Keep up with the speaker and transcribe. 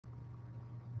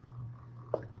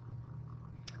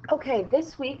Okay,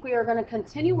 this week we are going to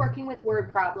continue working with word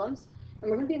problems,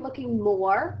 and we're going to be looking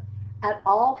more at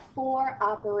all four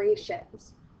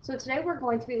operations. So today we're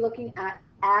going to be looking at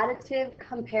additive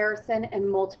comparison and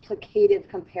multiplicative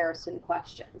comparison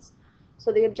questions.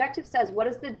 So the objective says, what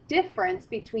is the difference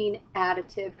between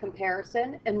additive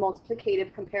comparison and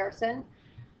multiplicative comparison?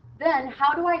 Then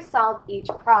how do I solve each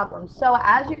problem? So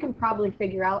as you can probably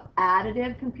figure out,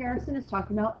 additive comparison is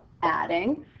talking about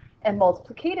adding, and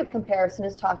multiplicative comparison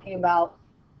is talking about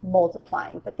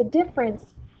multiplying. But the difference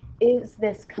is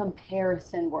this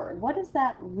comparison word. What does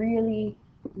that really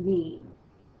mean?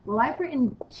 Well, I've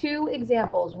written two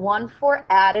examples, one for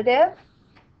additive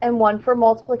and one for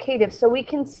multiplicative, so we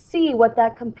can see what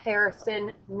that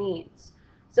comparison means.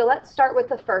 So let's start with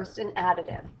the first in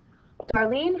additive.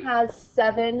 Darlene has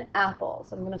 7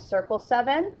 apples. I'm going to circle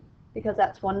 7 because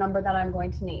that's one number that I'm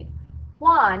going to need.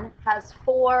 Juan has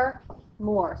 4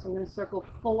 more, so I'm going to circle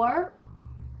 4,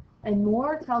 and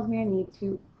more tells me I need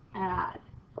to add.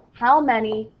 How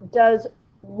many does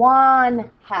Juan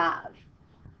have?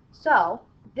 So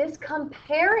this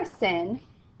comparison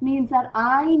means that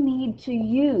I need to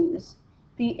use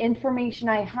the information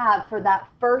I have for that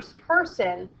first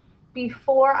person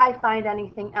before I find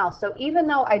anything else. So even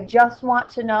though I just want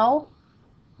to know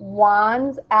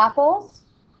Juan's apples,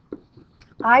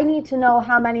 I need to know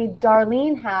how many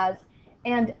Darlene has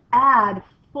and add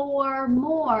 4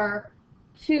 more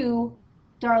to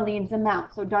Darlene's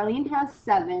amount. So Darlene has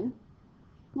 7.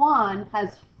 Juan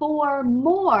has 4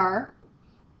 more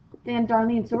than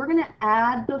Darlene. So we're going to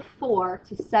add the 4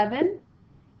 to 7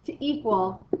 to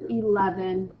equal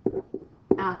 11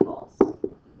 apples.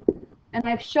 And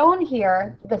I've shown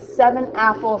here the 7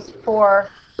 apples for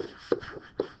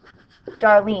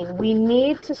Darlene. We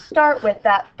need to start with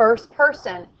that first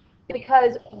person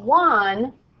because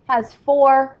Juan has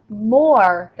 4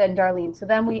 more than Darlene. So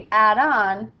then we add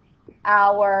on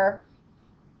our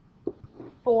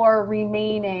 4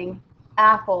 remaining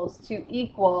apples to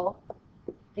equal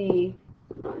the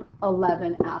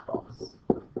 11 apples.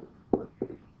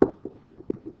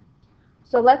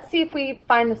 So let's see if we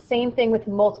find the same thing with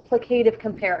multiplicative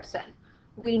comparison.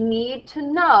 We need to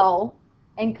know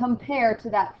and compare to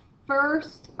that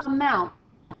first amount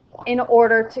in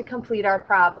order to complete our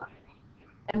problem.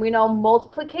 And we know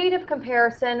multiplicative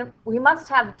comparison, we must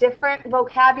have different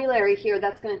vocabulary here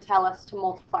that's going to tell us to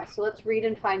multiply. So let's read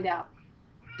and find out.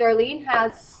 Darlene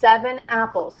has 7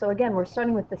 apples. So again, we're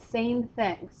starting with the same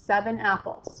thing, 7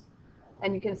 apples.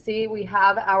 And you can see we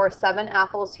have our 7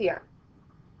 apples here.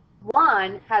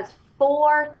 Juan has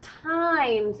 4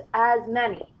 times as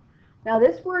many. Now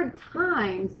this word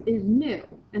times is new,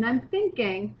 and I'm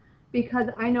thinking because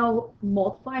I know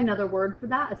multiply, another word for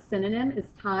that, a synonym is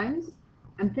times,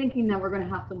 I'm thinking that we're going to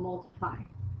have to multiply.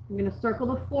 I'm going to circle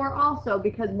the 4 also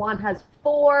because Juan has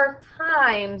 4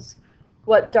 times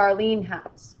what Darlene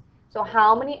has. So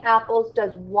how many apples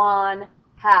does Juan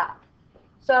have?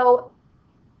 So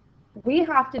we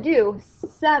have to do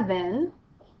 7,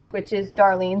 which is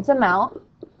Darlene's amount,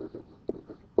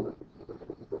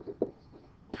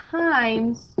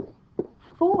 times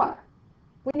 4.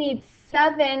 We need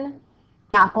 7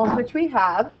 apples, which we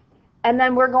have, and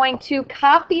then we're going to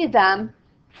copy them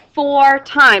 4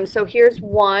 times. So here's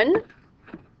 1,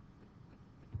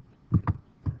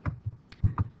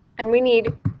 and we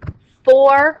need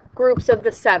 4 groups of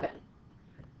the 7.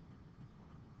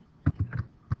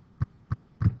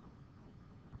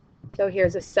 So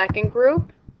here's a second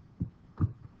group,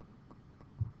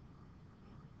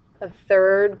 a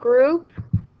third group,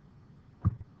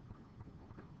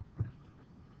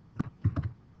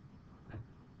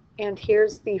 and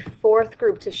here's the 4th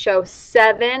group to show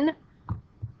 7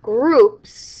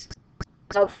 groups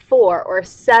of 4, or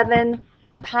 7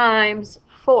 times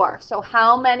 4. So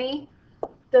how many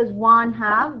does Juan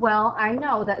have? Well, I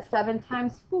know that 7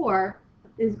 times 4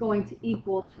 is going to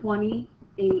equal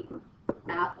 28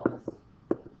 apples.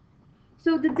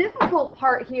 So the difficult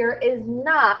part here is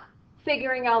not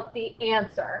figuring out the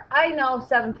answer. I know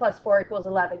 7 plus 4 equals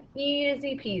 11.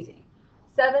 Easy peasy.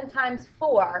 7 times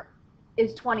 4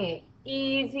 is 28.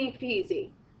 Easy peasy.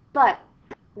 But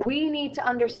we need to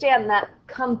understand that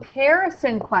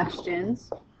comparison questions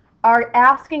are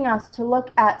asking us to look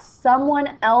at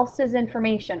someone else's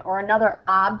information or another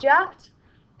object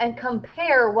and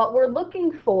compare what we're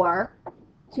looking for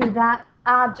to that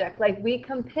object. Like we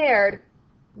compared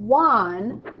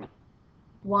Juan's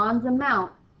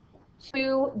amount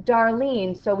to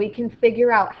Darlene so we can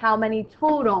figure out how many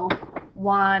total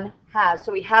Juan has.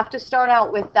 So we have to start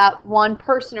out with that one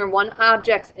person or one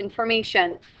object's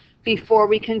information before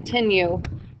we continue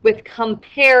with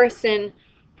comparison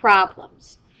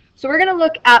problems. So we're going to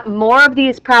look at more of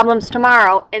these problems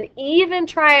tomorrow and even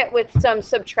try it with some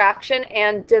subtraction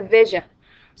and division.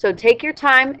 So take your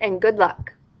time and good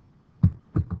luck.